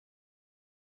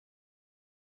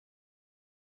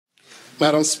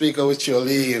Madam Speaker, with your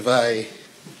leave, I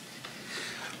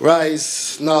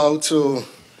rise now to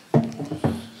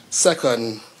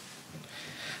second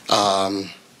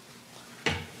the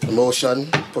motion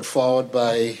put forward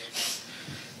by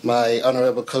my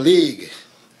honorable colleague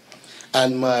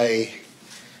and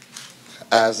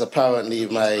as apparently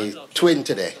my twin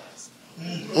today.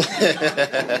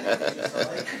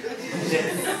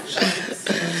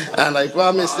 And I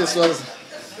promise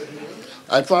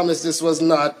this was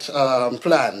not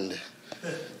planned,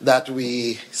 that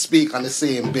we speak on the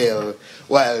same bill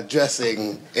while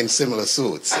dressing in similar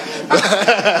suits.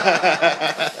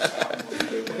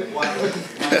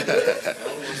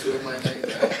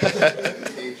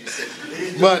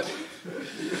 But,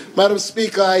 Madam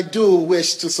Speaker, I do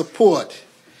wish to support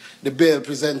the bill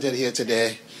presented here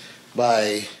today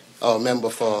by our member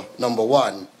for number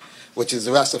 1, which is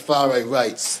the Rastafari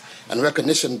Rights and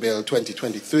Recognition Bill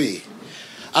 2023.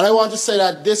 And I want to say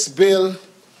that this bill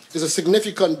is a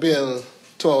significant bill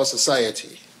to our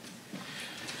society.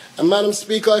 And Madam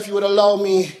Speaker, if you would allow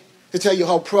me to tell you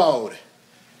how proud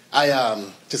I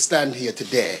am to stand here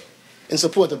today in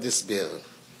support of this bill.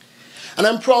 And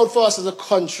I'm proud for us as a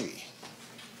country.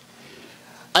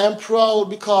 I am proud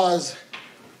because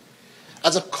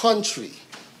as a country,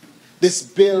 this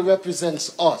bill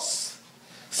represents us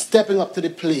stepping up to the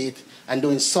plate and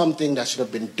doing something that should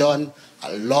have been done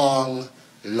a long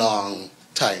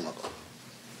time ago.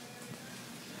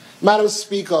 Madam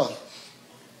Speaker,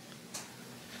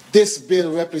 this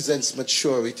bill represents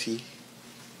maturity.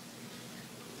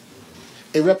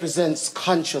 It represents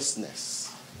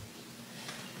consciousness.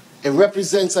 It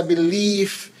represents a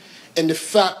belief in the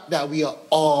fact that we are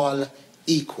all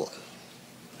equal.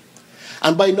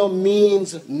 And by no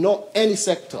means, any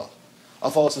sector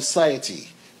of our society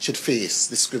should face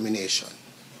discrimination.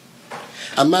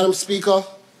 And Madam Speaker,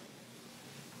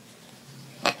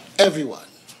 everyone,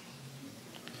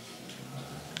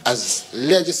 as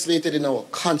legislated in our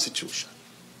Constitution,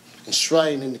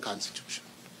 enshrined in the Constitution,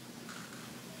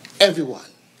 everyone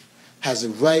has a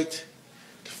right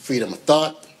to freedom of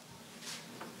thought,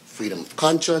 freedom of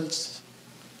conscience,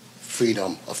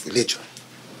 freedom of religion.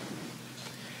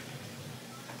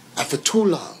 And for too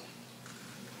long,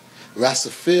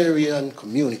 Rastafarian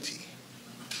community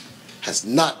has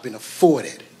not been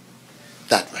afforded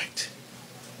that right.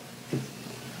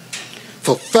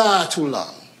 For far too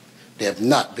long, they have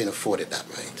not been afforded that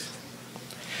right.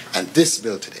 And this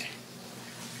bill today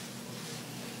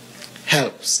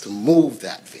helps to move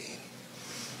that vein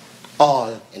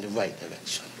all in the right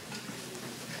direction.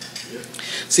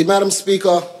 See, Madam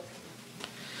Speaker,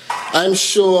 I'm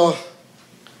sure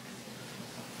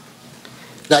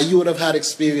that you would have had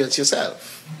experience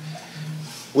yourself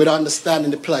with understanding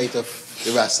the plight of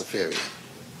the Rastafarian.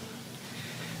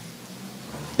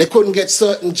 They couldn't get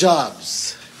certain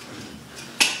jobs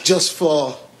just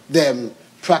for them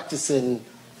practicing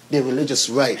their religious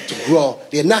right to grow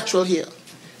their natural hair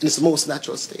in its most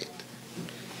natural state.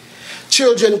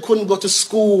 Children couldn't go to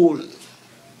school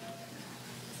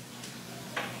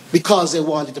because they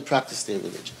wanted to practice their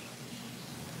religion.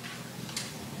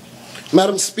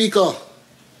 Madam Speaker,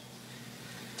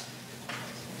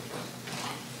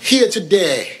 here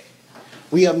today,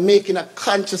 we are making a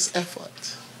conscious effort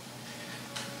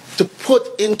to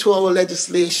put into our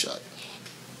legislation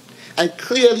and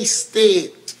clearly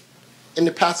state in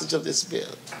the passage of this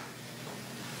bill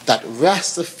that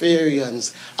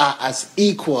Rastafarians are as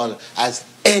equal as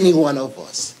any one of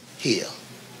us here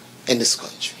in this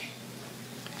country.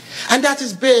 And that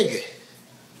is big.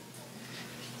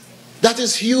 That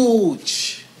is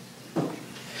huge.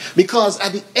 Because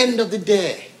at the end of the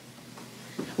day,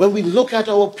 when we look at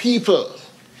our people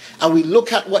and we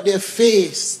look at what they've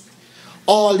faced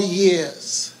all the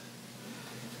years,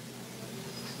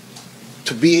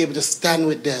 to be able to stand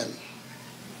with them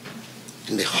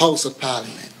in the House of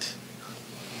Parliament,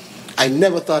 I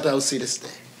never thought I would see this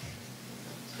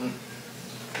day.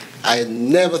 I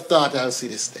never thought I would see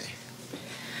this day.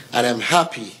 And I'm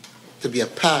happy to be a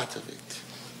part of it.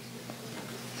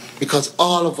 Because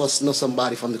all of us know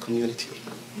somebody from the community.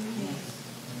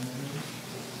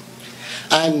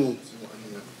 And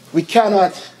we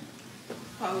cannot...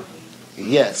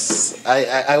 Yes,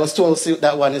 I was told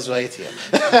that one is right here.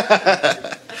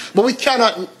 But we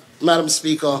cannot, Madam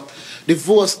Speaker,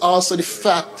 divorce also the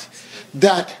fact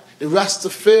that the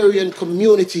Rastafarian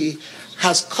community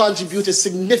has contributed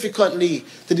significantly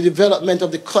to the development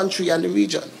of the country and the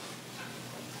region.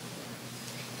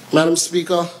 Madam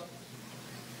Speaker,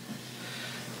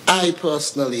 I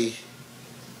personally,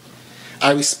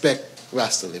 I respect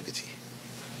Rasta liberty.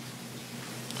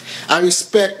 I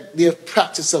respect their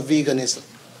practice of veganism.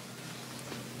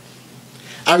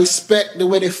 I respect the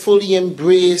way they fully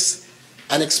embrace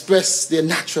and express their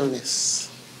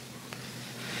naturalness.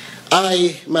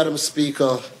 I, Madam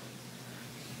Speaker,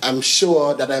 am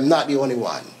sure that I'm not the only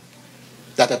one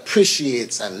that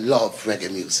appreciates and loves reggae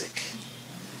music.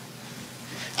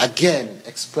 Again,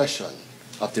 expression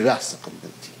of the Rasta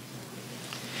community.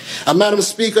 And Madam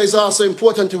Speaker, it's also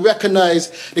important to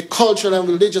recognize the cultural and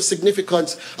religious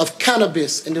significance of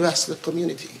cannabis in the Rasta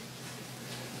community.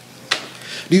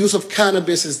 The use of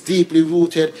cannabis is deeply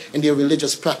rooted in their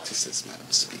religious practices, Madam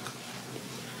Speaker.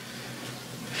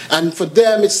 And for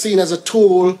them, it's seen as a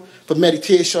tool for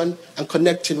meditation and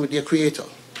connecting with their Creator.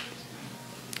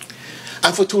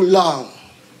 And for too long,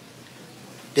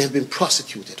 they have been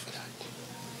prosecuted for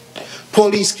that.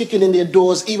 Police kicking in their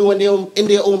doors even when they're in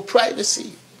their own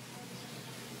privacy.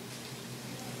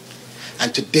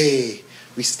 And today,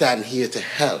 we stand here to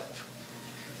help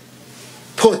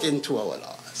put into our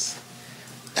laws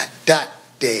that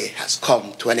day has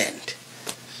come to an end.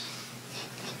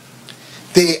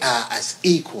 They are as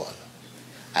equal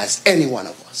as any one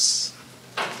of us.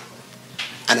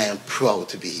 And I am proud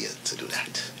to be here to do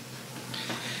that.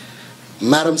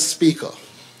 Madam Speaker,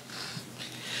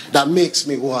 that makes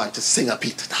me want to sing a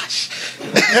Peter Tosh.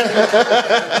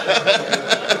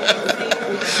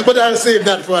 But I'll save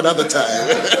that for another time.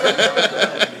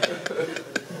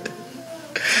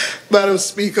 Madam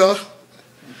Speaker,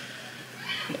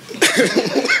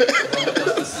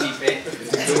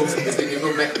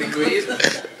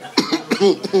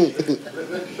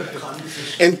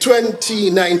 in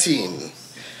 2019,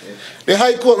 the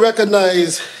High Court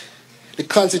recognized the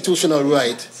constitutional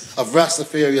right of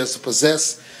Rastafarians to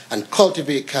possess and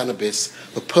cultivate cannabis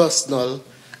for personal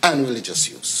and religious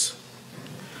use.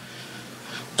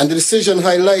 And the decision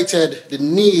highlighted the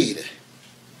need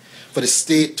for the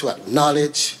state to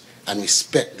acknowledge and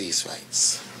respect these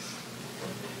rights.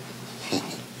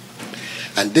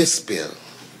 And this bill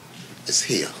is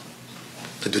here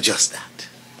to do just that.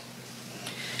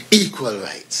 Equal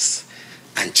rights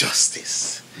and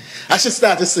justice. I should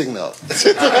start to sing now.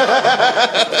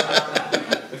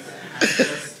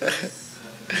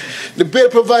 The bill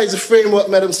provides a framework,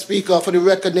 Madam Speaker, for the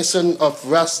recognition of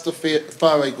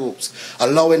Rastafari groups,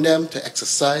 allowing them to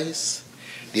exercise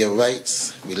their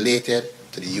rights related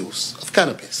to the use of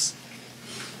cannabis.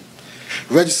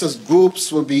 Registered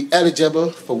groups will be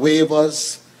eligible for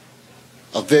waivers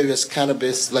of various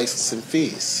cannabis licensing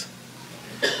fees.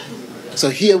 So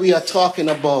here we are talking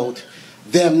about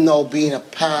them now being a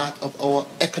part of our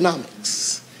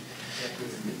economics.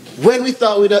 When we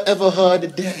thought we'd have ever heard the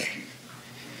day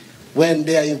when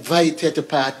they are invited to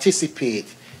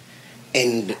participate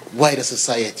in the wider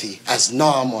society as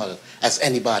normal as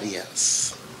anybody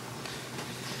else.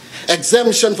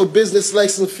 Exemption for business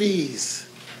license fees,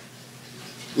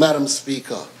 Madam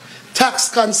Speaker. Tax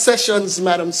concessions,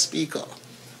 Madam Speaker.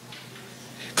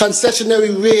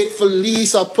 Concessionary rate for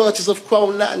lease or purchase of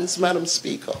crown lands, Madam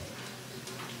Speaker.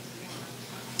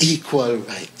 Equal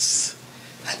rights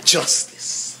and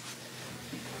justice.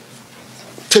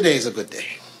 Today is a good day.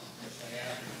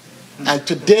 And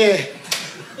today,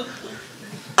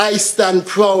 I stand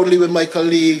proudly with my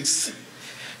colleagues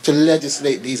to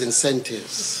legislate these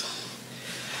incentives.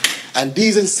 And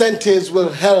these incentives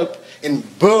will help in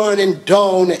burning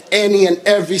down any and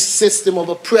every system of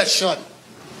oppression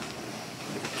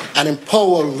and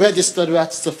empower registered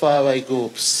Rastafari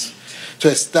groups to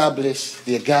establish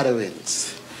their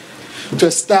gatherings, to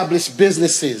establish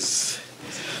businesses,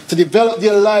 to develop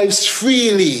their lives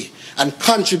freely and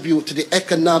contribute to the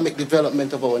economic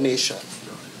development of our nation.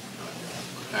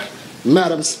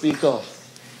 Madam Speaker,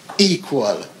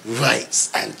 equal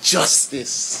rights and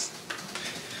justice.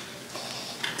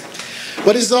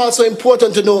 But it's also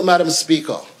important to note, Madam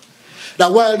Speaker,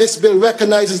 that while this bill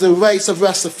recognizes the rights of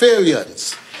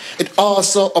Rastafarians, it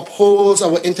also upholds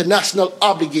our international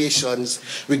obligations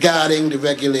regarding the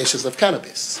regulations of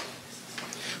cannabis.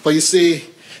 For you see,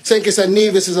 St.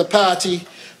 Kitts-Nevis is a party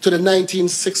to the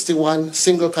 1961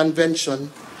 Single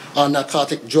Convention on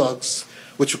Narcotic Drugs,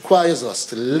 which requires us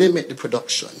to limit the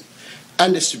production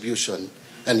and distribution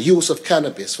and use of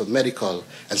cannabis for medical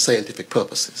and scientific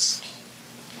purposes.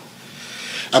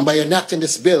 And by enacting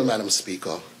this bill, Madam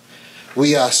Speaker,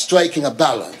 we are striking a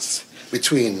balance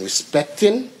between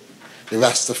respecting the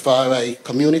Rastafari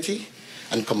community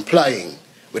and complying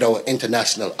with our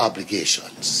international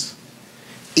obligations.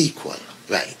 Equal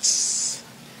rights,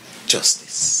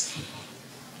 justice.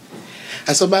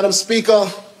 And so, Madam Speaker,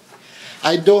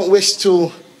 I don't wish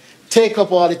to take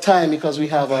up all the time because we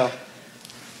have a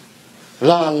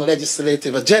long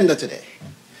legislative agenda today.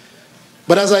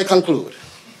 But as I conclude,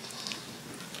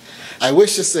 I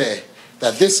wish to say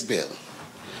that this bill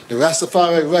The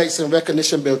Rastafari Rights and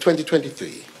Recognition Bill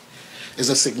 2023 is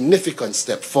a significant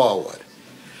step forward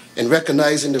in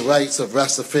recognizing the rights of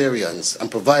Rastafarians and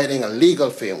providing a legal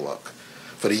framework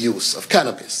for the use of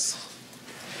cannabis.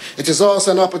 It is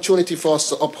also an opportunity for us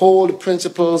to uphold the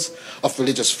principles of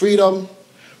religious freedom,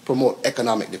 promote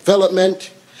economic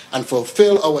development, and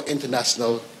fulfill our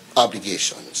international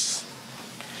obligations.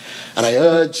 And I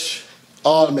urge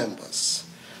all members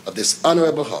of this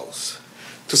honorable House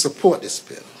to support this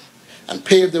bill and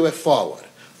pave the way forward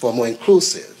for a more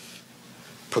inclusive,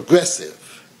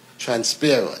 progressive,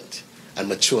 transparent, and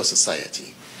mature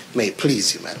society. May it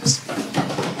please you, Madam Speaker.